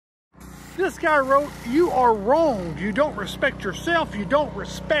This guy wrote, "You are wrong. You don't respect yourself, you don't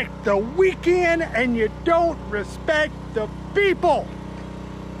respect the weekend, and you don't respect the people."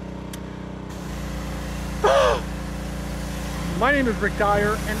 My name is Rick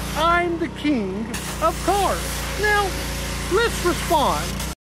Dyer, and I'm the king of cars. Now, let's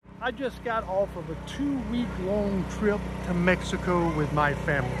respond. I just got off of a 2-week-long trip to Mexico with my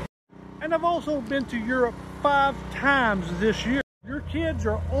family. And I've also been to Europe 5 times this year. Your kids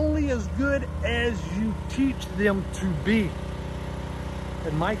are only as good as you teach them to be.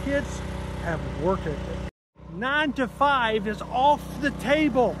 And my kids have work ethic. 9 to 5 is off the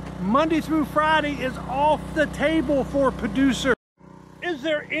table. Monday through Friday is off the table for a producer. Is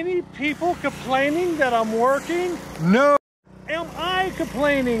there any people complaining that I'm working? No. Am I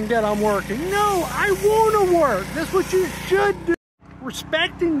complaining that I'm working? No, I want to work. That's what you should do.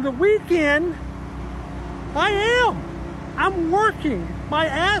 Respecting the weekend, I am. I'm working my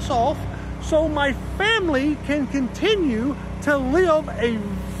ass off so my family can continue to live a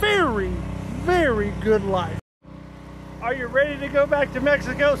very, very good life. Are you ready to go back to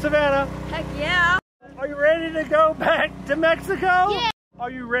Mexico, Savannah? Heck yeah. Are you ready to go back to Mexico? Yeah. Are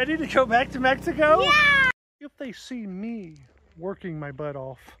you ready to go back to Mexico? Yeah. If they see me working my butt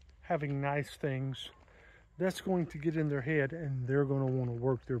off, having nice things, that's going to get in their head, and they're going to want to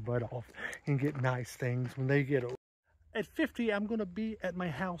work their butt off and get nice things when they get older. At 50, I'm going to be at my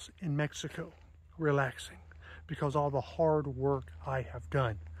house in Mexico, relaxing, because all the hard work I have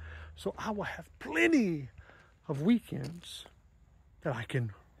done. So I will have plenty of weekends that I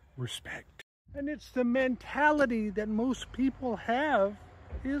can respect. And it's the mentality that most people have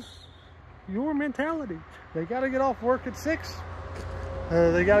is your mentality. They got to get off work at 6.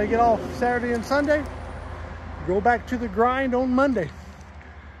 They got to get off Saturday and Sunday. Go back to the grind on Monday.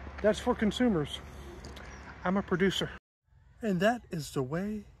 That's for consumers. I'm a producer. And that is the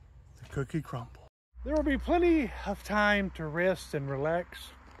way the cookie crumbles. There will be plenty of time to rest and relax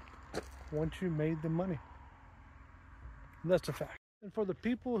once you made the money. And that's a fact. And for the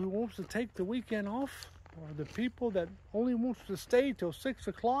people who wants to take the weekend off, or the people that only wants to stay till 6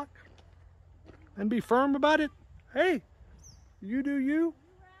 o'clock and be firm about it, hey, you do you,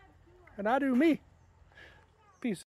 and I do me. Peace.